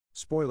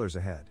Spoilers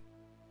ahead.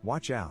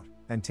 Watch out,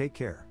 and take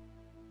care.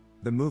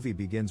 The movie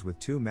begins with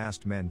two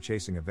masked men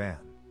chasing a van.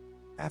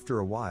 After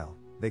a while,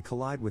 they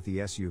collide with the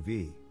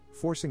SUV,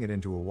 forcing it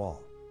into a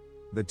wall.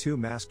 The two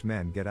masked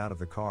men get out of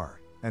the car,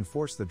 and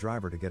force the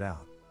driver to get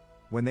out.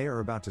 When they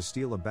are about to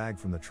steal a bag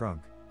from the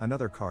trunk,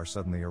 another car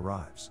suddenly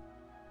arrives.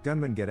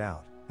 Gunmen get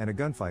out, and a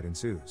gunfight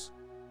ensues.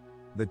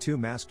 The two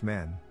masked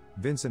men,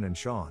 Vincent and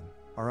Sean,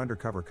 are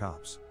undercover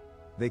cops.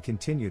 They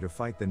continue to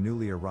fight the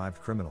newly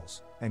arrived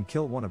criminals, and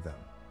kill one of them,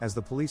 as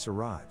the police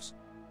arrives.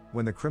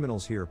 When the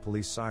criminals hear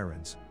police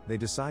sirens, they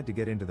decide to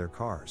get into their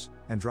cars,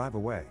 and drive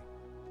away.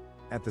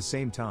 At the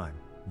same time,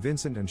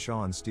 Vincent and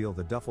Sean steal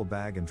the duffel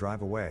bag and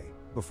drive away,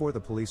 before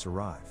the police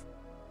arrive.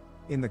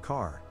 In the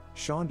car,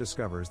 Sean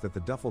discovers that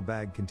the duffel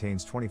bag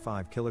contains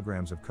 25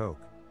 kilograms of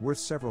coke, worth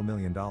several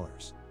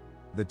 $1,000,000.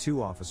 The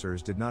two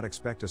officers did not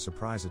expect a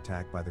surprise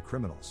attack by the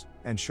criminals,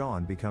 and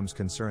Sean becomes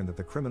concerned that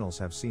the criminals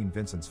have seen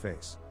Vincent's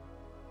face.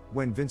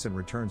 When Vincent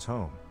returns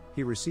home,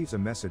 he receives a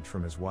message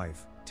from his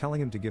wife,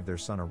 telling him to give their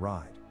son a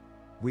ride.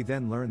 We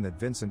then learn that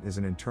Vincent is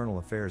an internal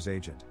affairs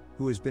agent,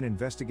 who has been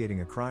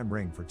investigating a crime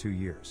ring for 2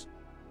 years.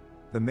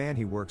 The man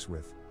he works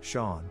with,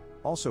 Sean,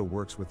 also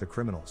works with the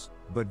criminals,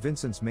 but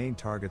Vincent's main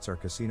targets are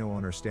casino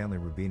owner Stanley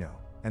Rubino,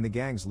 and the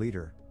gang's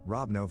leader,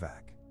 Rob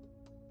Novak.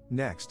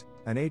 Next,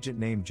 an agent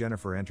named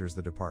Jennifer enters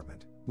the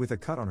department, with a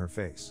cut on her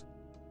face.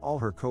 All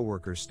her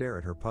co-workers stare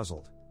at her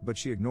puzzled, but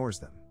she ignores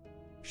them.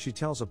 She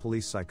tells a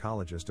police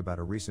psychologist about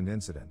a recent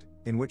incident,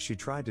 in which she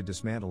tried to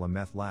dismantle a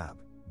meth lab,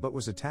 but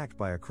was attacked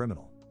by a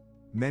criminal.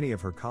 Many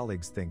of her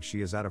colleagues think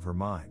she is out of her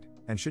mind,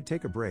 and should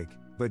take a break,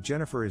 but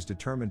Jennifer is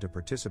determined to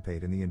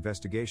participate in the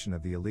investigation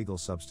of the illegal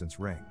substance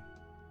ring.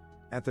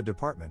 At the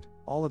department,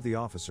 all of the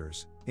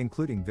officers,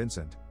 including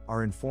Vincent,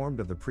 are informed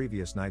of the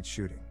previous night's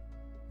shooting.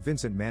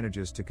 Vincent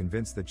manages to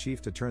convince the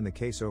chief to turn the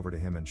case over to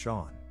him and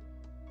Sean.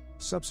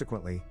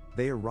 Subsequently,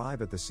 they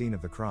arrive at the scene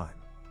of the crime.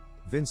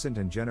 Vincent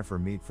and Jennifer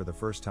meet for the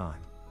first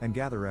time, and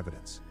gather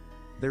evidence.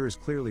 There is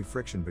clearly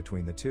friction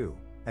between the two,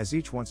 as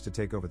each wants to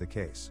take over the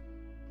case.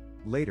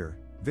 Later,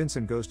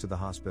 Vincent goes to the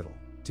hospital,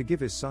 to give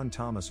his son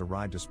Thomas a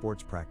ride to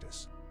sports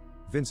practice.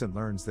 Vincent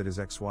learns that his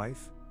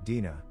ex-wife,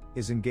 Dina,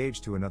 is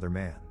engaged to another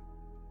man.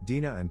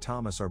 Dina and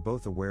Thomas are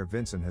both aware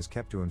Vincent has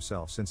kept to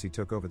himself since he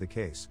took over the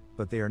case,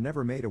 but they are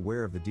never made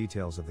aware of the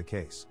details of the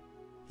case.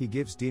 He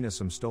gives Dina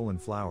some stolen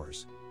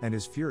flowers, and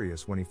is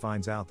furious when he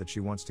finds out that she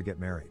wants to get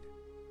married.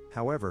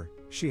 However,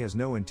 she has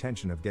no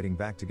intention of getting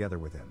back together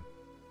with him.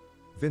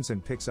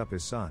 Vincent picks up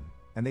his son,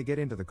 and they get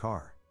into the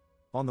car.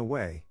 On the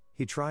way,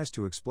 he tries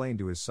to explain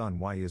to his son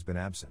why he has been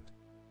absent.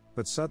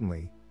 But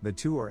suddenly, the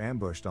two are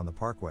ambushed on the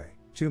parkway.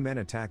 Two men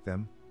attack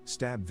them,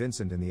 stab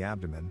Vincent in the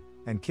abdomen,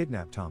 and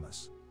kidnap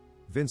Thomas.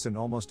 Vincent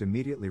almost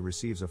immediately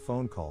receives a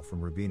phone call from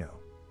Rubino.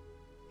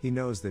 He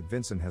knows that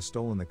Vincent has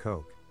stolen the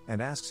coke,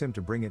 and asks him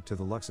to bring it to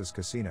the Luxus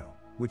casino,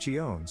 which he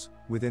owns,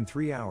 within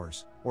 3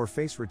 hours, or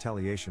face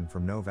retaliation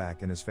from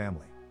Novak and his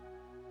family.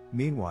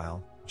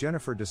 Meanwhile,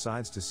 Jennifer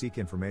decides to seek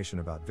information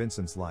about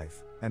Vincent's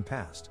life and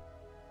past.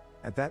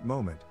 At that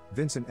moment,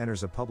 Vincent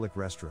enters a public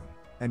restroom,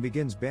 and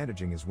begins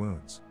bandaging his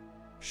wounds.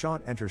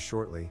 Sean enters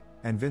shortly,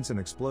 and Vincent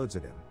explodes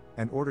at him,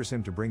 and orders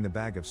him to bring the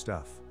bag of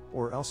stuff,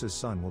 or else his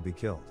son will be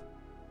killed.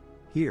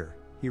 Here,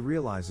 he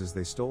realizes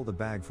they stole the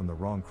bag from the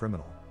wrong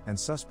criminal, and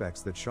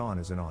suspects that Sean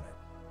is in on it.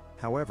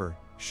 However,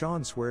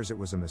 Sean swears it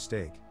was a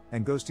mistake,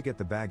 and goes to get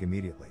the bag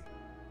immediately.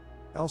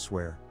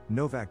 Elsewhere,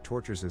 Novak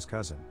tortures his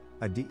cousin,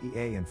 a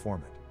DEA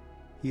informant.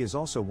 He is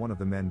also one of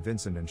the men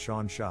Vincent and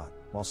Sean shot,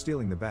 while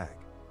stealing the bag.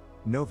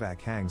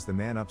 Novak hangs the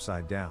man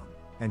upside down,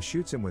 and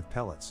shoots him with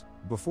pellets,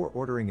 before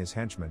ordering his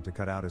henchmen to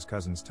cut out his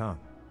cousin's tongue.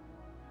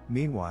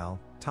 Meanwhile,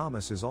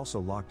 Thomas is also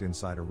locked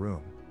inside a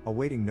room,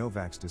 awaiting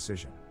Novak's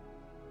decision.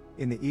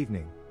 In the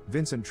evening,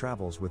 Vincent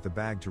travels with the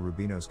bag to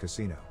Rubino's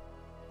casino.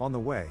 On the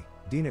way,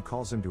 Dina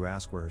calls him to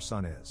ask where her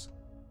son is.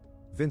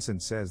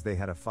 Vincent says they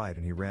had a fight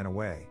and he ran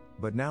away,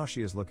 but now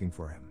she is looking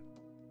for him.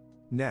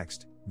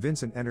 Next,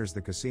 Vincent enters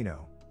the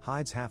casino,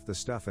 hides half the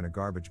stuff in a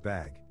garbage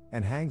bag,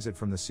 and hangs it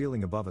from the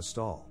ceiling above a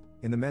stall,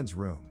 in the men's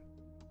room.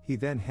 He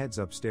then heads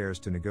upstairs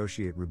to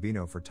negotiate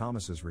Rubino for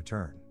Thomas's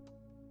return.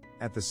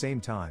 At the same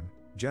time,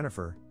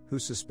 Jennifer, who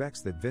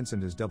suspects that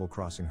Vincent is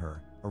double-crossing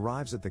her,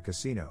 arrives at the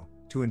casino,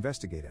 to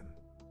investigate him.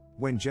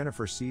 When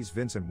Jennifer sees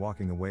Vincent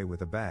walking away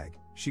with a bag,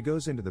 she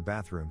goes into the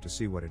bathroom to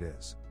see what it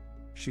is.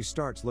 She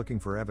starts looking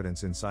for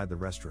evidence inside the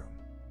restroom.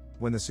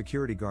 When the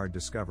security guard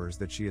discovers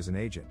that she is an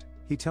agent,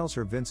 he tells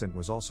her Vincent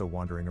was also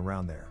wandering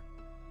around there.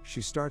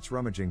 She starts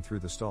rummaging through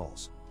the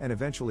stalls, and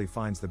eventually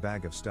finds the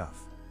bag of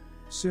stuff.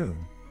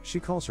 Soon, she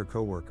calls her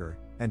coworker,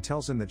 and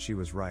tells him that she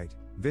was right,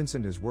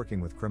 Vincent is working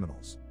with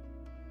criminals.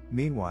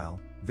 Meanwhile,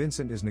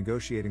 Vincent is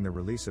negotiating the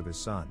release of his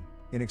son,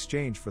 in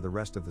exchange for the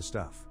rest of the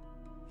stuff.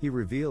 He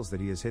reveals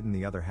that he has hidden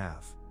the other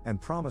half, and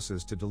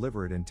promises to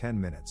deliver it in 10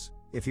 minutes,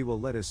 if he will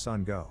let his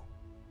son go.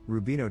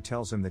 Rubino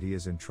tells him that he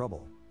is in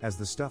trouble, as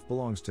the stuff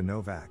belongs to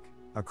Novak,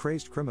 a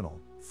crazed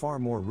criminal, far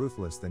more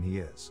ruthless than he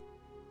is.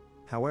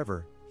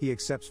 However, he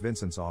accepts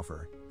Vincent's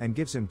offer, and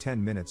gives him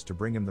 10 minutes to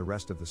bring him the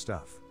rest of the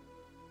stuff.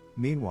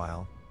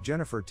 Meanwhile,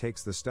 Jennifer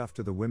takes the stuff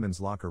to the women's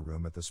locker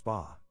room at the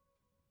spa.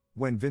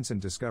 When Vincent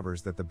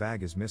discovers that the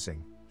bag is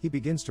missing, he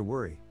begins to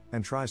worry,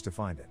 and tries to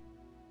find it.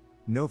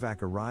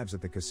 Novak arrives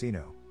at the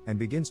casino, and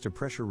begins to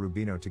pressure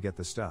Rubino to get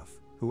the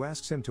stuff, who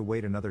asks him to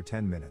wait another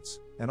 10 minutes,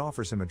 and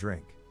offers him a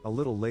drink. A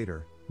little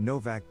later,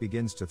 Novak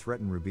begins to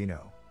threaten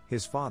Rubino.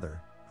 His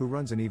father, who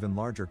runs an even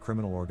larger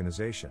criminal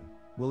organization,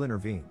 will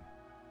intervene.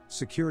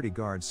 Security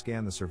guards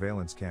scan the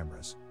surveillance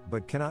cameras,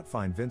 but cannot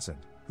find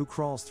Vincent, who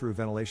crawls through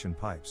ventilation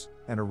pipes,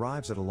 and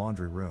arrives at a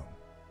laundry room.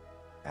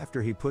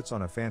 After he puts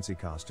on a fancy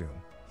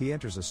costume, he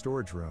enters a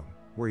storage room,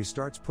 where he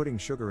starts putting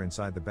sugar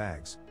inside the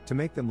bags, to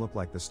make them look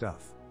like the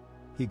stuff.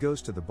 He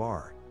goes to the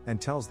bar, and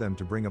tells them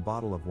to bring a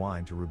bottle of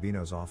wine to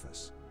Rubino's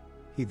office.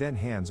 He then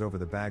hands over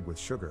the bag with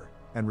sugar,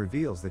 and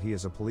reveals that he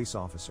is a police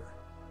officer.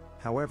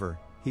 However,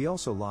 he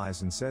also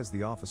lies and says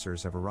the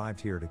officers have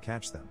arrived here to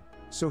catch them,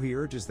 so he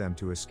urges them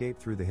to escape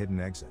through the hidden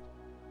exit.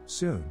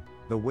 Soon,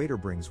 the waiter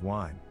brings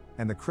wine,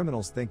 and the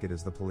criminals think it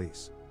is the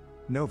police.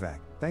 Novak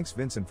thanks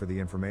Vincent for the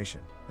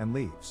information, and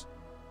leaves.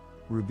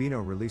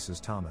 Rubino releases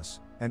Thomas,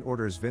 and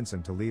orders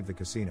Vincent to leave the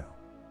casino.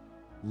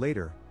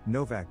 Later,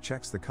 Novak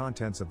checks the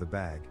contents of the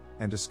bag,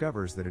 and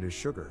discovers that it is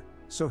sugar,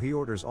 so he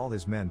orders all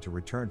his men to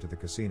return to the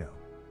casino.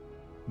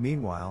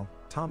 Meanwhile,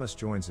 Thomas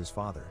joins his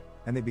father,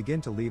 and they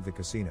begin to leave the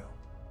casino.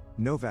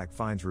 Novak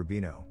finds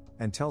Rubino,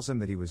 and tells him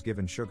that he was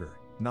given sugar,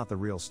 not the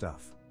real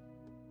stuff.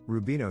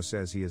 Rubino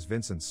says he is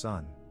Vincent's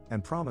son,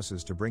 and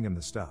promises to bring him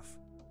the stuff.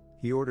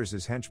 He orders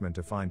his henchmen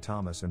to find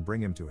Thomas and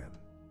bring him to him.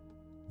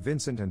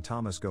 Vincent and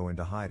Thomas go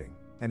into hiding,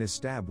 and his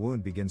stab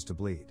wound begins to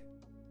bleed.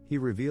 He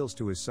reveals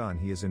to his son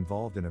he is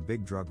involved in a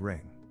big drug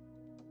ring.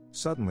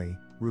 Suddenly,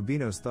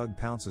 Rubino's thug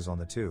pounces on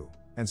the two,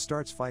 and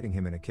starts fighting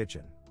him in a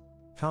kitchen.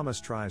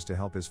 Thomas tries to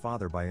help his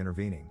father by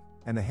intervening,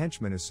 and the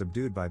henchman is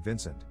subdued by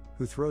Vincent,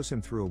 who throws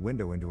him through a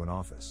window into an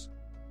office.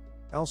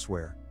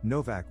 Elsewhere,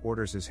 Novak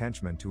orders his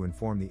henchmen to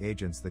inform the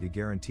agents that he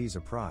guarantees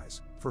a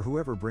prize for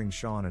whoever brings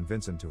Sean and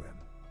Vincent to him.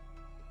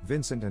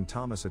 Vincent and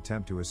Thomas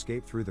attempt to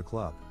escape through the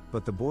club,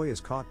 but the boy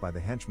is caught by the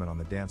henchman on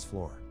the dance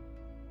floor.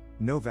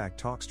 Novak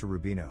talks to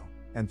Rubino,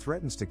 and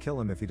threatens to kill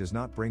him if he does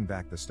not bring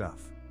back the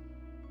stuff.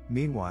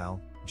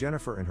 Meanwhile,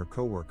 Jennifer and her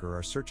co-worker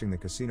are searching the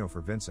casino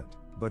for Vincent,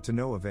 but to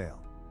no avail.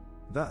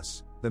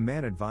 Thus, the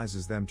man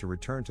advises them to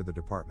return to the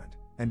department,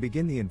 and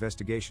begin the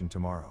investigation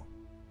tomorrow.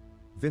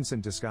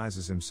 Vincent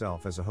disguises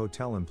himself as a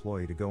hotel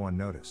employee to go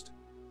unnoticed.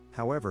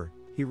 However,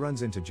 he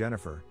runs into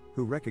Jennifer,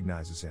 who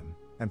recognizes him,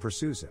 and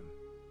pursues him.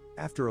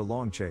 After a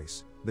long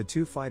chase, the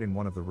two fight in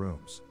one of the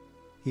rooms.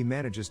 He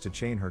manages to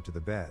chain her to the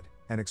bed,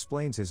 and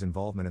explains his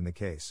involvement in the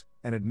case,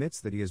 and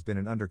admits that he has been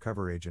an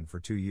undercover agent for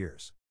 2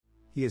 years.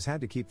 He has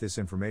had to keep this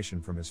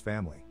information from his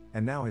family,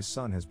 and now his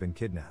son has been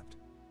kidnapped.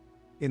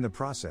 In the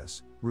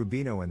process,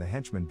 Rubino and the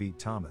henchmen beat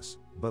Thomas,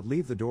 but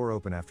leave the door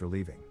open after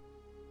leaving.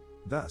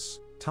 Thus,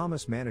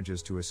 Thomas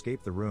manages to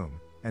escape the room,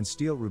 and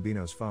steal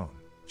Rubino's phone.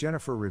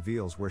 Jennifer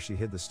reveals where she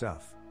hid the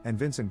stuff, and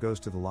Vincent goes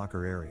to the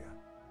locker area.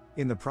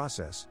 In the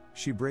process,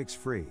 she breaks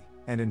free,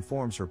 and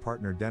informs her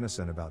partner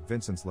Dennison about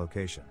Vincent's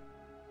location.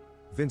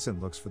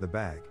 Vincent looks for the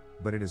bag,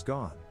 but it is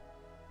gone.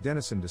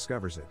 Dennison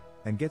discovers it,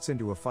 and gets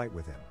into a fight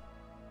with him.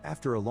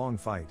 After a long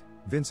fight,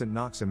 Vincent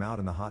knocks him out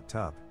in the hot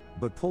tub,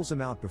 but pulls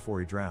him out before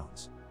he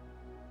drowns.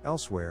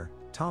 Elsewhere,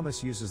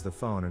 Thomas uses the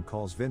phone and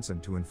calls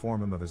Vincent to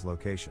inform him of his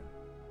location.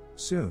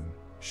 Soon,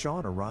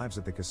 Sean arrives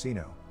at the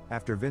casino,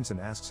 after Vincent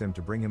asks him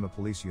to bring him a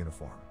police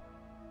uniform.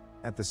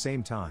 At the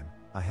same time,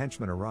 a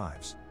henchman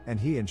arrives, and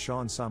he and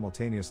Sean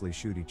simultaneously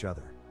shoot each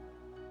other.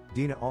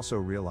 Dina also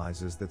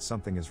realizes that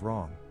something is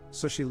wrong,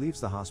 so she leaves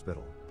the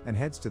hospital, and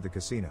heads to the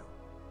casino.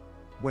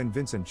 When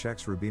Vincent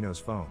checks Rubino's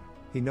phone,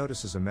 he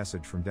notices a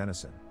message from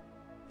Dennison.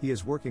 He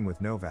is working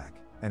with Novak,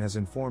 and has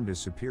informed his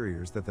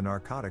superiors that the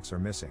narcotics are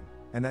missing,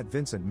 and that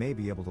Vincent may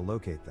be able to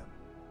locate them.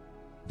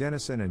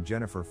 Dennison and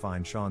Jennifer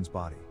find Sean's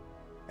body.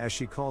 As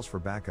she calls for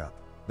backup,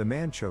 the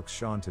man chokes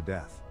Sean to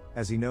death,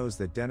 as he knows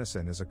that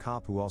Dennison is a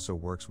cop who also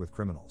works with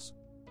criminals.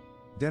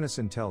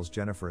 Dennison tells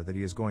Jennifer that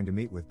he is going to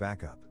meet with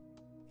backup.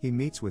 He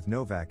meets with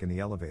Novak in the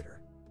elevator.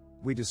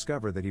 We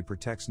discover that he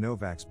protects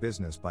Novak's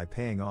business by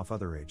paying off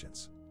other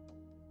agents.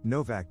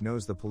 Novak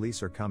knows the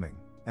police are coming,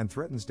 and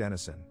threatens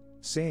Dennison,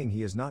 saying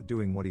he is not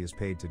doing what he is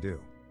paid to do.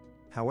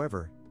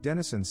 However,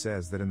 Dennison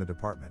says that in the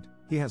department,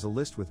 he has a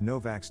list with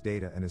Novak's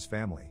data and his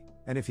family,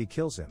 and if he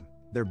kills him,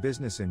 their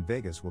business in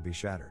Vegas will be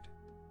shattered.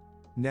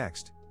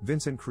 Next,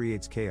 Vincent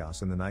creates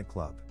chaos in the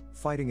nightclub,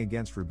 fighting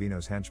against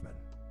Rubino's henchmen.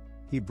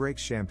 He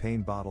breaks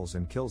champagne bottles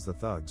and kills the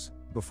thugs,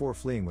 before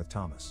fleeing with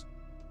Thomas.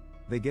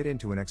 They get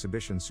into an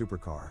exhibition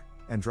supercar,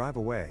 and drive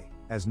away,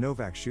 as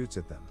Novak shoots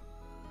at them.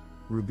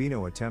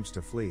 Rubino attempts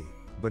to flee,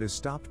 but is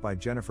stopped by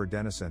Jennifer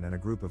Dennison and a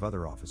group of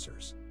other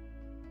officers.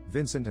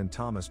 Vincent and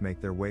Thomas make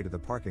their way to the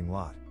parking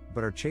lot,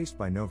 but are chased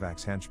by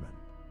Novak's henchmen.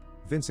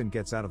 Vincent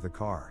gets out of the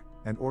car,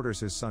 and orders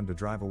his son to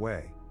drive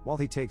away, while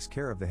he takes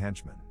care of the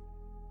henchmen.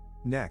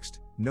 Next,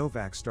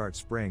 Novak starts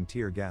spraying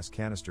tear gas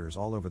canisters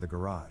all over the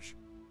garage.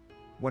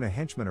 When a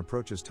henchman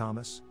approaches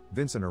Thomas,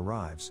 Vincent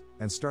arrives,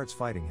 and starts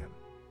fighting him.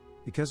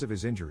 Because of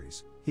his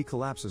injuries, he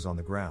collapses on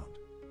the ground.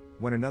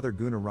 When another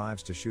goon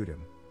arrives to shoot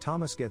him,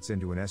 Thomas gets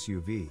into an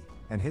SUV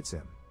and hits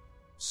him.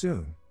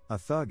 Soon, a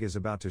thug is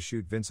about to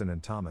shoot Vincent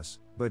and Thomas,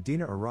 but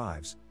Dina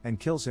arrives and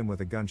kills him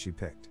with a gun she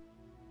picked.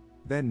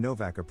 Then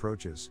Novak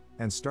approaches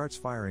and starts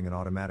firing an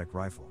automatic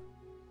rifle.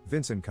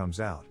 Vincent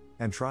comes out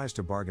and tries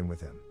to bargain with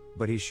him,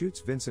 but he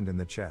shoots Vincent in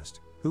the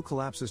chest, who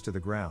collapses to the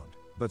ground,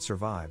 but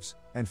survives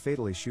and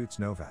fatally shoots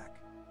Novak.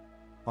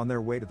 On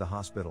their way to the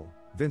hospital,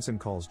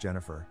 Vincent calls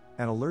Jennifer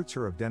and alerts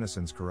her of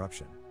Denison's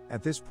corruption.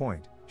 At this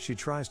point, she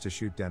tries to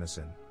shoot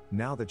Denison,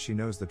 now that she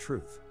knows the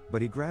truth,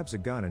 but he grabs a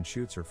gun and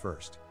shoots her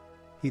first.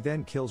 He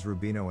then kills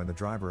Rubino and the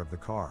driver of the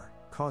car,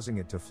 causing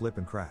it to flip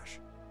and crash.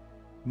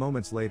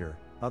 Moments later,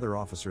 other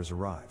officers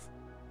arrive.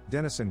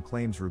 Denison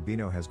claims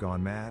Rubino has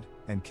gone mad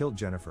and killed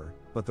Jennifer,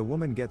 but the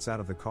woman gets out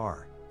of the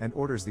car and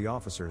orders the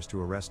officers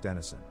to arrest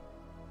Denison.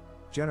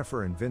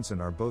 Jennifer and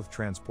Vincent are both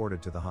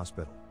transported to the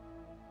hospital.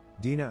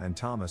 Dina and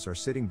Thomas are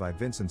sitting by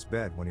Vincent's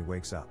bed when he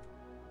wakes up.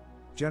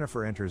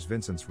 Jennifer enters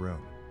Vincent's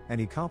room, and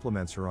he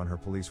compliments her on her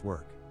police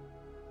work.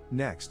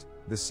 Next,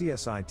 the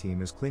CSI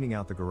team is cleaning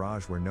out the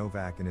garage where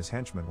Novak and his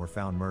henchmen were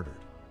found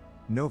murdered.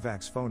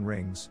 Novak's phone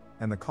rings,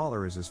 and the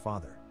caller is his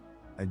father.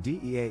 A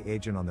DEA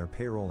agent on their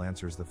payroll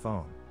answers the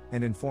phone,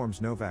 and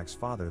informs Novak's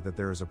father that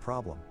there is a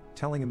problem,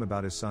 telling him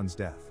about his son's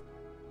death.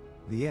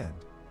 The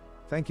end.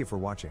 Thank you for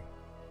watching.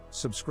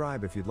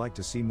 Subscribe if you'd like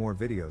to see more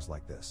videos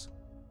like this.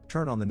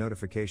 Turn on the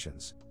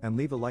notifications, and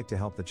leave a like to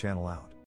help the channel out.